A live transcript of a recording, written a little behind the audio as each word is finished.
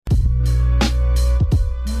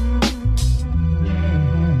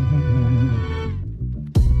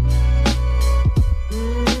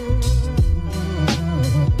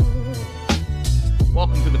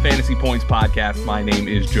Points podcast. My name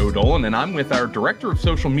is Joe Dolan, and I'm with our director of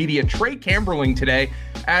social media, Trey Campbell, today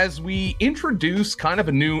as we introduce kind of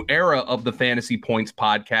a new era of the Fantasy Points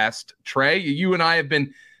podcast. Trey, you and I have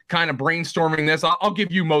been kind of brainstorming this. I'll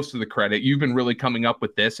give you most of the credit. You've been really coming up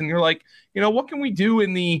with this, and you're like, what can we do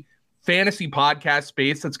in the fantasy podcast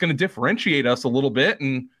space that's going to differentiate us a little bit?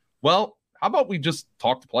 And, well, how about we just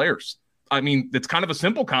talk to players? I mean, it's kind of a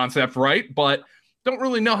simple concept, right? But don't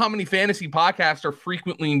really know how many fantasy podcasts are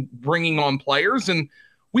frequently bringing on players, and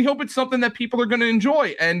we hope it's something that people are going to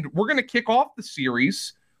enjoy. And we're going to kick off the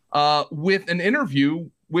series with an interview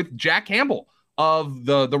with Jack Campbell of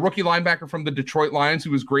the rookie linebacker from the Detroit Lions,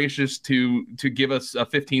 who was gracious to give us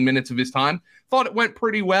 15 minutes of his time. Thought it went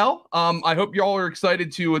pretty well. I hope y'all are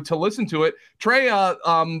excited to listen to it. Trey,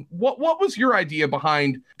 what was your idea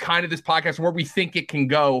behind kind of this podcast and where we think it can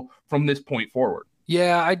go from this point forward?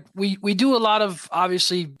 Yeah, we do a lot of,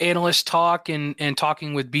 obviously, analyst talk and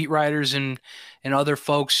talking with beat writers and other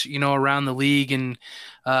folks, around the league. And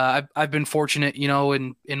I've been fortunate,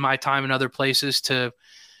 in my time in other places to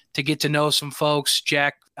get to know some folks.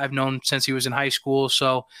 Jack, I've known since he was in high school.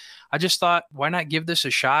 So I just thought, why not give this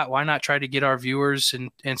a shot? Why not try to get our viewers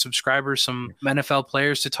and subscribers some NFL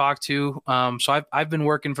players to talk to? So I've been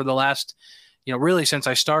working for the last, really since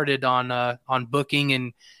I started on booking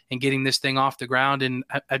and getting this thing off the ground. And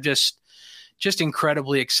I'm just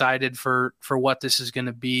incredibly excited for what this is going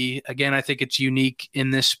to be. Again, I think it's unique in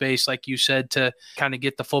this space, like you said, to kind of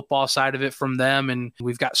get the football side of it from them. And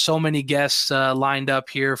we've got so many guests lined up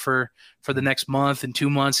here for the next month and 2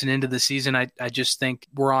 months and into the season. I just think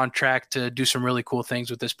we're on track to do some really cool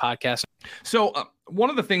things with this podcast. So one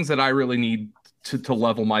of the things that I really need to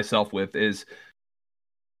level myself with is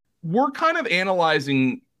we're kind of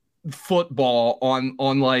analyzing football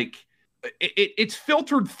on like it's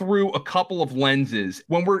filtered through a couple of lenses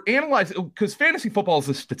when we're analyzing, because fantasy football is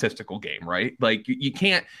a statistical game, right? Like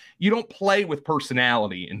you don't play with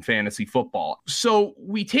personality in fantasy football. So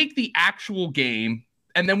we take the actual game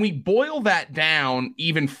and then we boil that down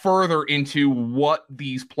even further into what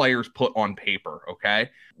these players put on paper.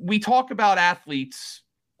 Okay. We talk about athletes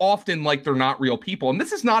often like they're not real people. And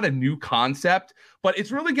this is not a new concept, but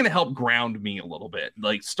it's really going to help ground me a little bit.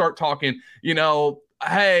 Like start talking,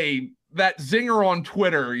 hey, that zinger on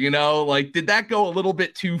Twitter, like, did that go a little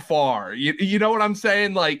bit too far? You know what I'm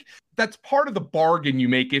saying? Like, that's part of the bargain you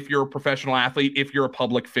make if you're a professional athlete, if you're a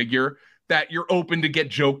public figure, that you're open to get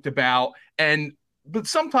joked about. But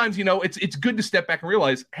sometimes, it's good to step back and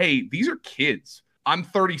realize, hey, these are kids. I'm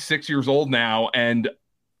 36 years old now, and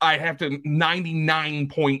I have to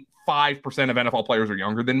 99.5% of NFL players are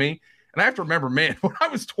younger than me. And I have to remember, man, when I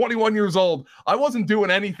was 21 years old, I wasn't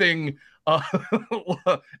doing anything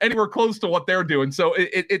anywhere close to what they're doing. So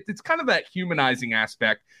it's kind of that humanizing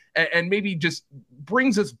aspect and maybe just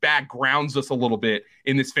brings us back, grounds us a little bit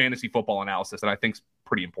in this fantasy football analysis. And I think it's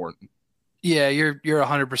pretty important. Yeah, you're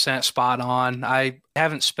 100% spot on. I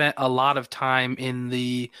haven't spent a lot of time in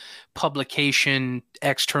the publication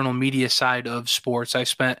external media side of sports. I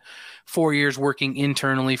spent 4 years working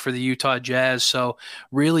internally for the Utah Jazz. So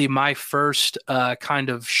really my first kind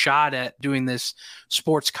of shot at doing this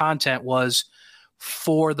sports content was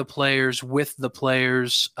for the players, with the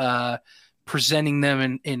players, presenting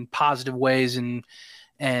them in positive ways. And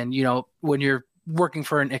when you're working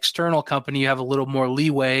for an external company, you have a little more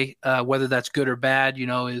leeway, whether that's good or bad,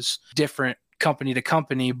 is different company to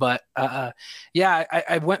company. But I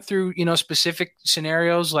went through, specific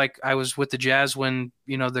scenarios. Like I was with the Jazz when,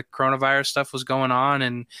 the coronavirus stuff was going on.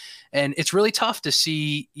 And it's really tough to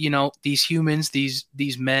see, these humans,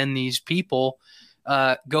 these men, these people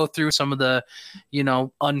go through some of the,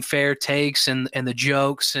 unfair takes and the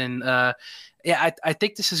jokes. And I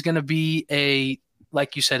think this is going to be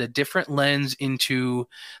like you said, a different lens into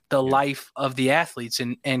the life of the athletes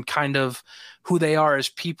and kind of who they are as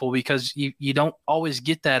people, because you don't always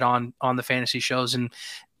get that on the fantasy shows. And,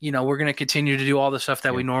 we're going to continue to do all the stuff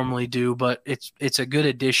that we normally do, but it's a good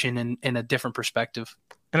addition and a different perspective.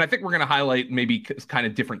 And I think we're going to highlight maybe kind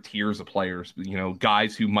of different tiers of players,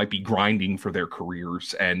 guys who might be grinding for their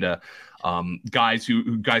careers and guys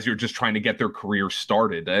who are just trying to get their career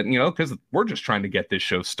started. And, because we're just trying to get this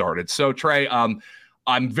show started. So, Trey,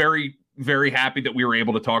 I'm very, very happy that we were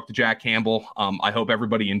able to talk to Jack Campbell. I hope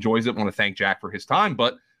everybody enjoys it. I want to thank Jack for his time.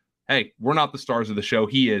 But, hey, we're not the stars of the show.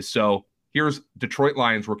 He is. So here's Detroit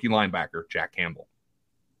Lions rookie linebacker Jack Campbell.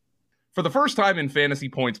 For the first time in Fantasy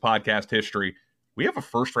Points podcast history, we have a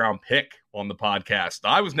first-round pick on the podcast.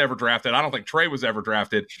 I was never drafted. I don't think Trey was ever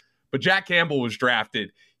drafted. But Jack Campbell was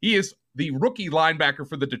drafted. He is the rookie linebacker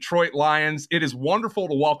for the Detroit Lions. It is wonderful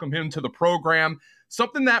to welcome him to the program.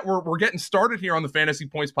 something that we're getting started here on the Fantasy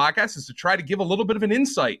Points podcast is to try to give a little bit of an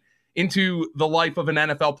insight into the life of an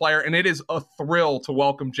NFL player. And it is a thrill to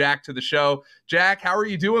welcome Jack to the show. Jack, how are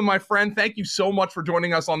you doing, my friend? Thank you so much for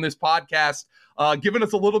joining us on this podcast, giving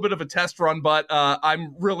us a little bit of a test run, but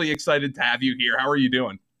I'm really excited to have you here. How are you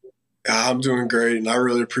doing? I'm doing great, and I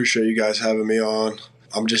really appreciate you guys having me on.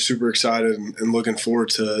 I'm just super excited and looking forward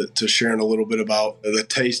to sharing a little bit about the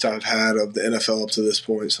taste I've had of the NFL up to this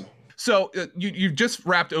point. So you've just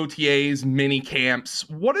wrapped OTAs, mini camps.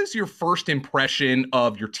 What is your first impression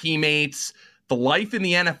of your teammates, the life in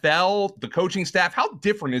the NFL, the coaching staff? How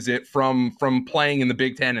different is it from playing in the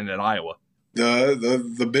Big Ten and at Iowa?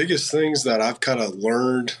 The biggest things that I've kind of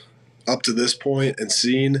learned up to this point and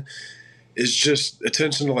seen is just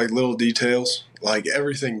attention to like little details. Like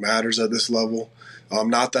everything matters at this level.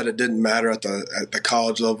 Not that it didn't matter at the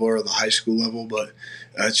college level or the high school level, but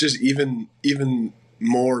it's just even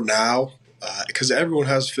more now because everyone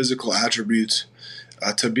has physical attributes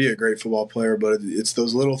to be a great football player, but it's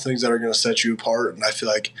those little things that are going to set you apart. And I feel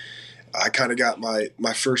like I kind of got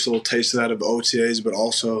my first little taste of that of OTAs, but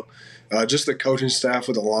also just the coaching staff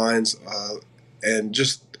with the Lions and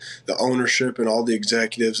just the ownership and all the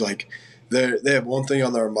executives. Like they have one thing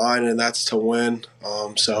on their mind, and that's to win.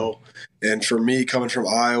 And for me, coming from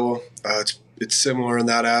Iowa, it's similar in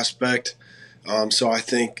that aspect. So I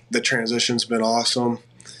think the transition's been awesome.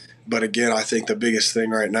 But again, I think the biggest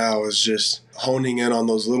thing right now is just honing in on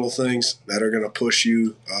those little things that are going to push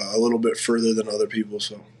you a little bit further than other people.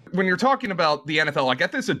 So when you're talking about the NFL, I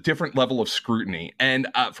get there's a different level of scrutiny. And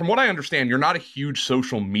from what I understand, you're not a huge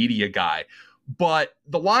social media guy. But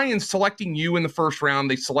the Lions selecting you in the first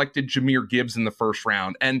round, they selected Jahmyr Gibbs in the first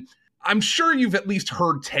round. And I'm sure you've at least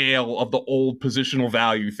heard tale of the old positional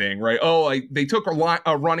value thing, right? They took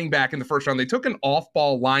a running back in the first round. They took an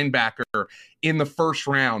off-ball linebacker in the first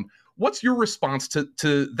round. What's your response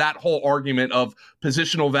to that whole argument of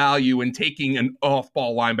positional value and taking an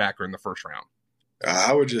off-ball linebacker in the first round?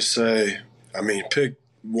 I would just say, pick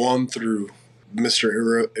 1 through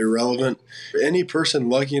Mr. Irrelevant. Any person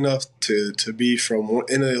lucky enough to be from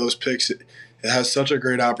any of those picks, it has such a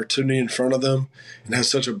great opportunity in front of them and has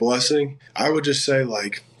such a blessing. I would just say,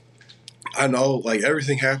 I know,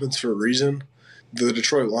 everything happens for a reason. The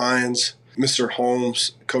Detroit Lions, Mr.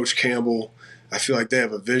 Holmes, Coach Campbell, I feel like they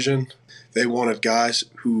have a vision. They wanted guys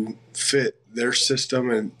who fit their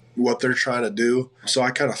system and what they're trying to do. So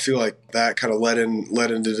I kind of feel like that kind of led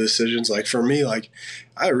into decisions. Like for me,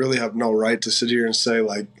 I really have no right to sit here and say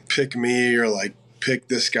pick me or pick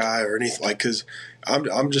this guy or anything, because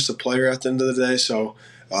I'm just a player at the end of the day. So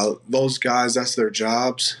those guys, that's their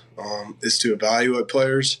jobs, is to evaluate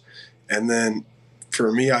players. And then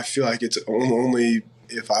for me, I feel like it's only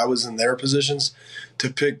if I was in their positions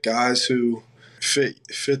to pick guys who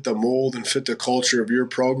fit the mold and fit the culture of your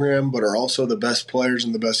program, but are also the best players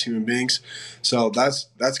and the best human beings. So that's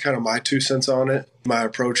kind of my 2 cents on it. My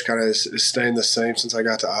approach kind of is staying the same since I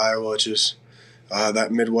got to Iowa, which is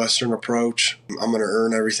that Midwestern approach. I'm going to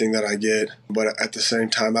earn everything that I get, but at the same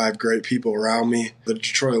time, I have great people around me. The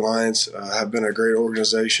Detroit Lions have been a great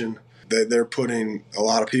organization. They're putting a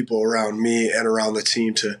lot of people around me and around the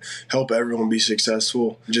team to help everyone be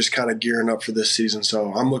successful, just kind of gearing up for this season.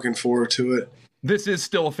 So I'm looking forward to it. This is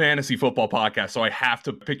still a fantasy football podcast, so I have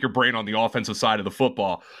to pick your brain on the offensive side of the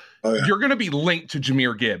football. Oh, yeah. You're going to be linked to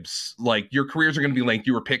Jahmyr Gibbs. Your careers are going to be linked.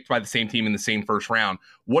 You were picked by the same team in the same first round.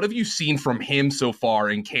 What have you seen from him so far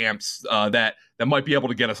in camps that might be able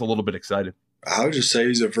to get us a little bit excited? I would just say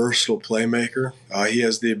he's a versatile playmaker. He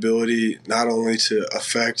has the ability not only to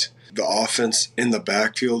affect the offense in the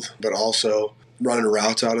backfield, but also running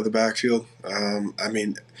routes out of the backfield.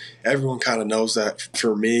 Everyone kind of knows that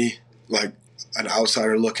for me, an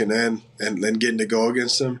outsider looking in and then getting to go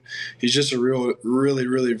against him. He's just a really,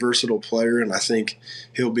 really versatile player, and I think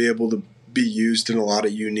he'll be able to be used in a lot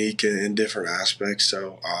of unique and different aspects.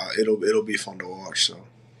 So it'll be fun to watch. So,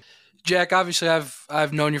 Jack, obviously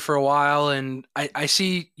I've known you for a while, and I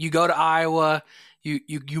see you go to Iowa.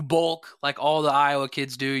 You bulk like all the Iowa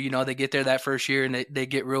kids do. They get there that first year and they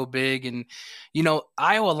get real big. And,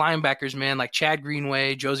 Iowa linebackers, man, like Chad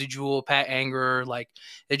Greenway, Josie Jewell, Pat Angerer,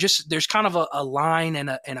 there's kind of a line and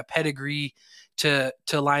a pedigree to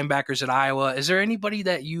linebackers at Iowa. Is there anybody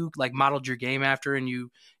that you modeled your game after and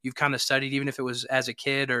you've kind of studied, even if it was as a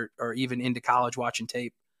kid or even into college watching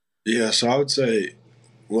tape? Yeah, so I would say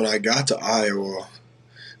when I got to Iowa,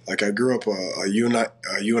 I grew up a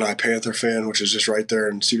UNI Panther fan, which is just right there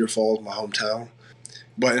in Cedar Falls, my hometown.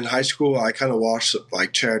 But in high school, I kind of watched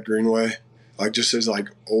Chad Greenway, just his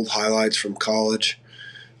old highlights from college.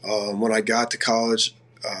 When I got to college,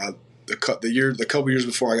 the couple years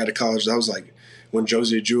before I got to college, that was when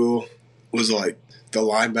Josie Jewell was like the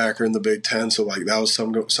linebacker in the Big Ten. So like that was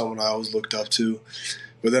someone I always looked up to.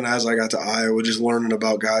 But then as I got to Iowa, just learning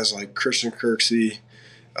about guys like Christian Kirksey,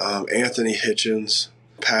 Anthony Hitchens,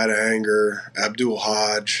 Pat Anger, Abdul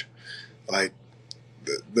Hodge, like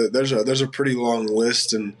there's a pretty long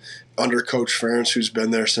list. And under Coach Ferentz, who's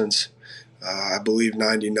been there since I believe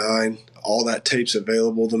 '99, all that tape's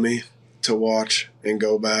available to me to watch and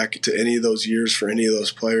go back to any of those years for any of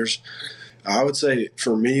those players. I would say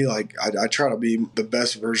for me, like I try to be the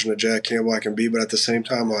best version of Jack Campbell I can be, but at the same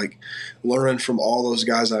time, like learning from all those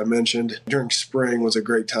guys I mentioned during spring was a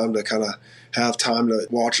great time to kind of have time to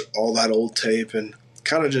watch all that old tape and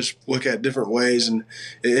kind of just look at different ways. And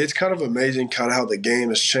it's kind of amazing kind of how the game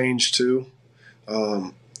has changed too.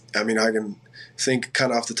 I mean, I can think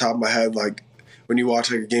kind of off the top of my head, like when you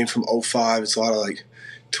watch like a game from '05, it's a lot of like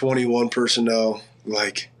 21 personnel,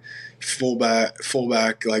 like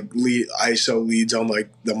fullback like lead ISO leads on like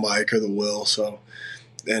the Mike or the Will. So,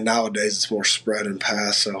 and nowadays it's more spread and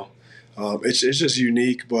pass. So it's just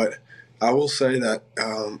unique. But I will say that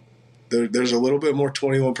there's a little bit more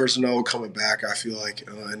 21 personnel coming back, I feel like,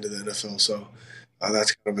 into the NFL. So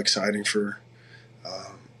that's kind of exciting for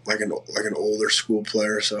like an older school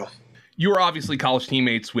player. So you were obviously college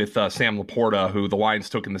teammates with Sam Laporta, who the Lions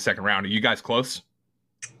took in the second round. Are you guys close?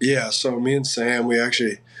 Yeah. So me and Sam, we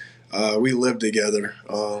actually we lived together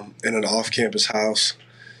in an off-campus house.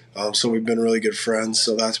 So we've been really good friends.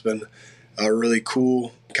 So that's been really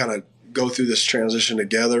cool. Kind of go through this transition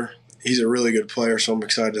together. He's a really good player, so I'm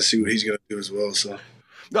excited to see what he's going to do as well. So,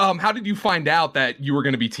 how did you find out that you were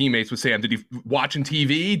going to be teammates with Sam? Did he watch on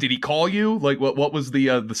TV? Did he call you? Like, what was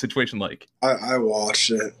the situation like? I watched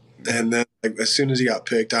it, and then like, as soon as he got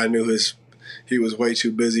picked, I knew he was way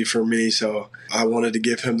too busy for me. So I wanted to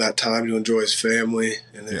give him that time to enjoy his family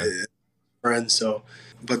and his friends. So,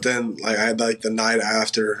 but then like I had like the night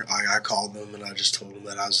after, I called him and I just told him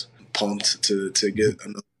that I was pumped to get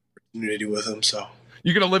another opportunity with him. So.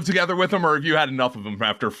 You gonna live together with him, or have you had enough of him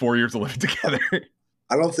after 4 years of living together?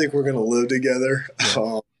 I don't think we're gonna live together.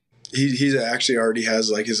 He's actually already has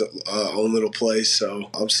like his own little place, so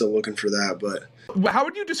I'm still looking for that. But how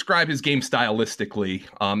would you describe his game stylistically,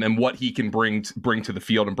 and what he can bring to the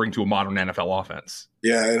field and bring to a modern NFL offense?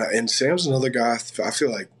 Yeah, and Sam's another guy. I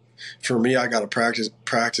feel like for me, I got to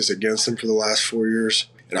practice against him for the last 4 years,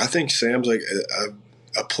 and I think Sam's like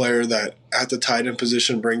a player that at the tight end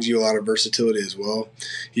position brings you a lot of versatility as well.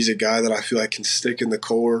 He's a guy that I feel like can stick in the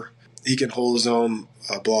core. He can hold his own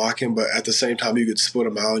blocking, but at the same time you could split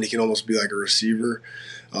him out and he can almost be like a receiver.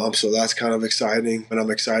 So that's kind of exciting, and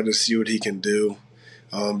I'm excited to see what he can do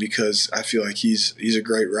because I feel like he's a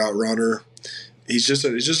great route runner. He's just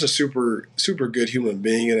a super good human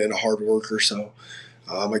being and a hard worker. So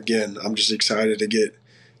again, I'm just excited to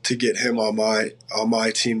get him on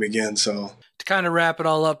my team again. So. To kind of wrap it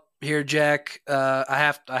all up here, Jack,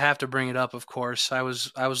 I have to bring it up. Of course, I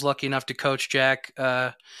was lucky enough to coach Jack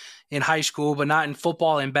in high school, but not in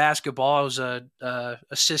football and basketball. I was a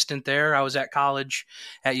assistant there. I was at college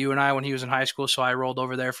at UNI when he was in high school, so I rolled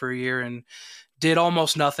over there for a year and did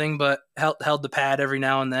almost nothing, but held the pad every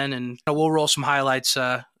now and then. And we'll roll some highlights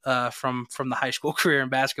from the high school career in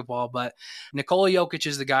basketball. But Nikola Jokic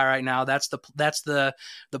is the guy right now. That's the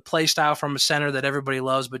play style from a center that everybody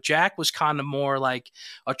loves. But Jack was kind of more like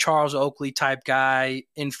a Charles Oakley type guy,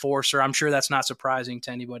 enforcer. I'm sure that's not surprising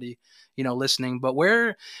to anybody, listening. But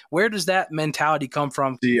where does that mentality come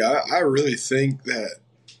from? See, I really think that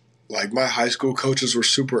like my high school coaches were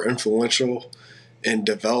super influential in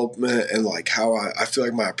development and like how I feel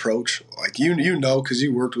like my approach, like because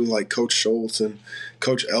you worked with like Coach Schultz and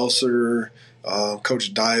Coach Elser,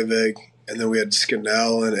 Coach Divig, and then we had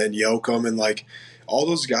Scannell and Yoakum, and like all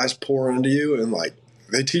those guys pour into you and like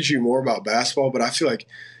they teach you more about basketball. But I feel like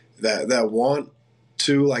that want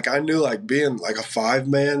to, like, I knew like being like a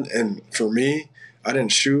 5-man, and for me, I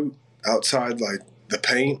didn't shoot outside like the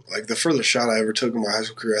paint. Like the furthest shot I ever took in my high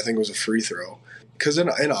school career, I think, was a free throw. Because in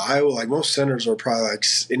Iowa, like most centers are probably like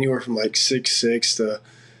anywhere from like 6'6" to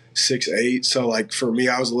 6'8". So like for me,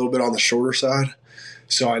 I was a little bit on the shorter side.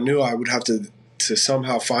 So I knew I would have to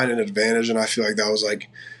somehow find an advantage, and I feel like that was like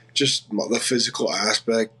just the physical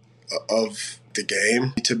aspect of the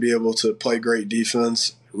game, to be able to play great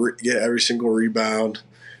defense, get every single rebound,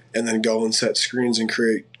 and then go and set screens and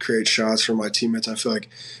create shots for my teammates. I feel like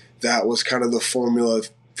that was kind of the formula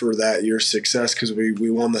for that year's success, because we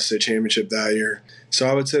won the state championship that year. So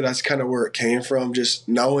I would say that's kind of where it came from, just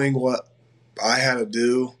knowing what I had to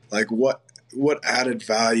do, like what added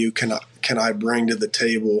value can I bring to the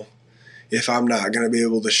table if I'm not going to be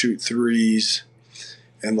able to shoot threes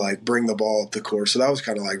and like bring the ball up the court. So that was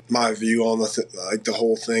kind of like my view on the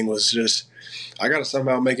whole thing was just I got to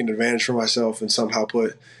somehow make an advantage for myself and somehow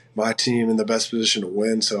put my team in the best position to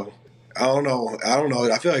win. So I don't know.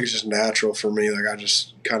 I feel like it's just natural for me. Like I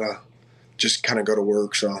just kind of go to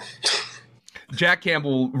work. So. Jack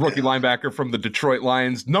Campbell, rookie linebacker from the Detroit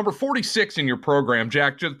Lions, number 46 in your program.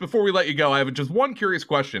 Jack, just before we let you go, I have just one curious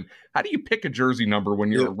question. How do you pick a jersey number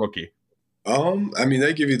when you're a rookie? I mean,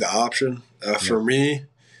 they give you the option. For me,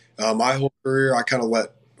 my whole career, I kind of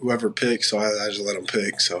let whoever picks, so I just let them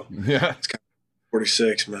pick. So yeah, it's kind of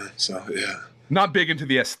 46, man. So yeah. Not big into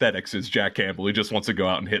the aesthetics is Jack Campbell. He just wants to go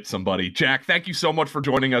out and hit somebody. Jack, thank you so much for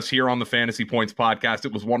joining us here on the Fantasy Points podcast.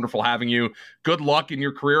 It was wonderful having you. Good luck in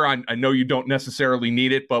your career. I know you don't necessarily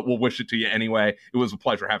need it, but we'll wish it to you anyway. It was a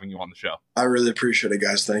pleasure having you on the show. I really appreciate it,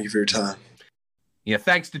 guys. Thank you for your time. Yeah,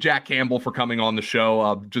 thanks to Jack Campbell for coming on the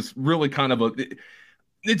show. Just really kind of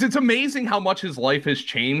it's amazing how much his life has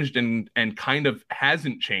changed and kind of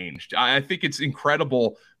hasn't changed. I think it's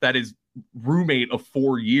incredible that his roommate of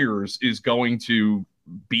 4 years is going to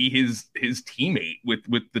be his teammate with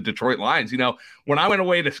the Detroit Lions. You know, when I went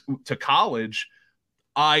away to college,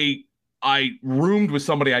 I roomed with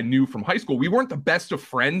somebody I knew from high school. We weren't the best of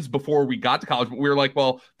friends before we got to college, but we were like,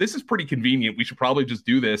 well, this is pretty convenient. We should probably just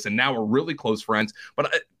do this. And now we're really close friends.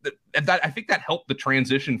 But I think that helped the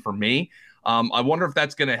transition for me. I wonder if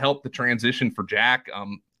that's going to help the transition for Jack.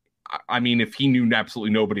 I mean, if he knew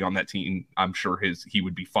absolutely nobody on that team, I'm sure he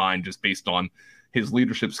would be fine just based on his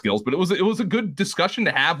leadership skills. But it was a good discussion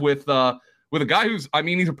to have with a guy who's, I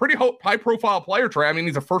mean, he's a pretty high profile player, Trey. I mean,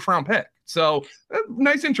 he's a first round pick. So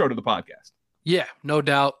nice intro to the podcast. Yeah, no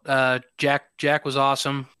doubt. Jack was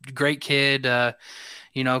awesome. Great kid. Kind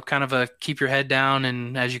of a keep your head down.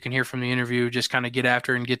 And as you can hear from the interview, just kind of get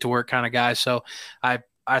after and get to work kind of guy. So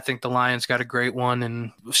I think the Lions got a great one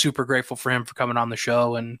and super grateful for him for coming on the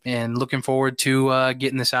show and looking forward to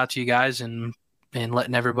getting this out to you guys and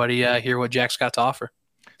letting everybody hear what Jack's got to offer.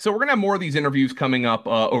 So we're going to have more of these interviews coming up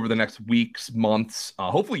over the next weeks, months,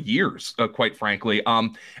 hopefully years, quite frankly.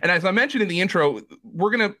 And as I mentioned in the intro,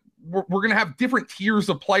 we're going to have different tiers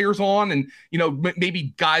of players on and,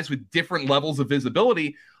 maybe guys with different levels of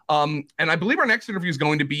visibility. And I believe our next interview is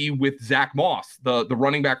going to be with Zach Moss, the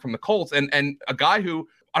running back from the Colts, and a guy who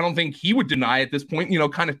I don't think he would deny at this point,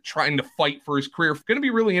 kind of trying to fight for his career. It's going to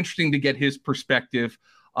be really interesting to get his perspective,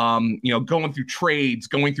 going through trades,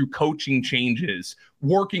 going through coaching changes,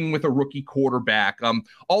 working with a rookie quarterback.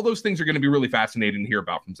 All those things are going to be really fascinating to hear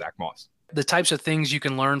about from Zach Moss. The types of things you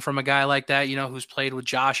can learn from a guy like that, who's played with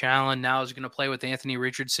Josh Allen, now is going to play with Anthony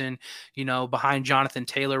Richardson, behind Jonathan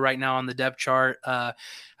Taylor right now on the depth chart. I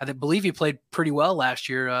believe he played pretty well last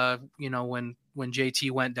year, when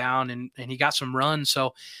JT went down and he got some runs.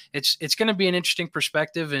 So it's going to be an interesting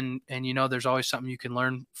perspective and there's always something you can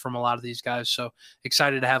learn from a lot of these guys. So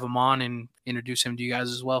excited to have him on and introduce him to you guys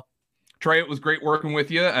as well. Trey, it was great working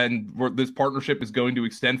with you, and this partnership is going to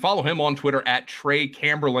extend. Follow him on Twitter at Trey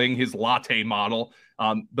Camberling, his latte model.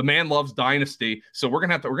 The man loves Dynasty, so we're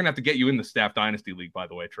gonna have to get you in the Staff Dynasty League. By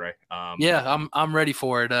the way, Trey. Yeah, I'm ready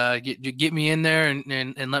for it. Get me in there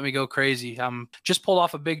and let me go crazy. Just pulled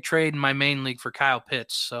off a big trade in my main league for Kyle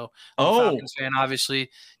Pitts. So I'm a Falcons fan,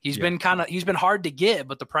 obviously. He's been hard to get,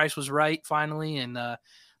 but the price was right finally, and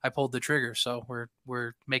I pulled the trigger. So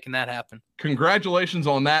we're making that happen. Congratulations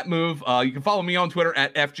on that move. You can follow me on Twitter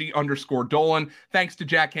at FG_Dolan. Thanks to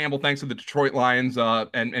Jack Campbell. Thanks to the Detroit Lions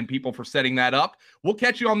and people for setting that up. We'll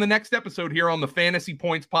catch you on the next episode here on the Fantasy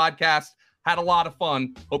Points podcast. Had a lot of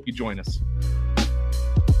fun. Hope you join us.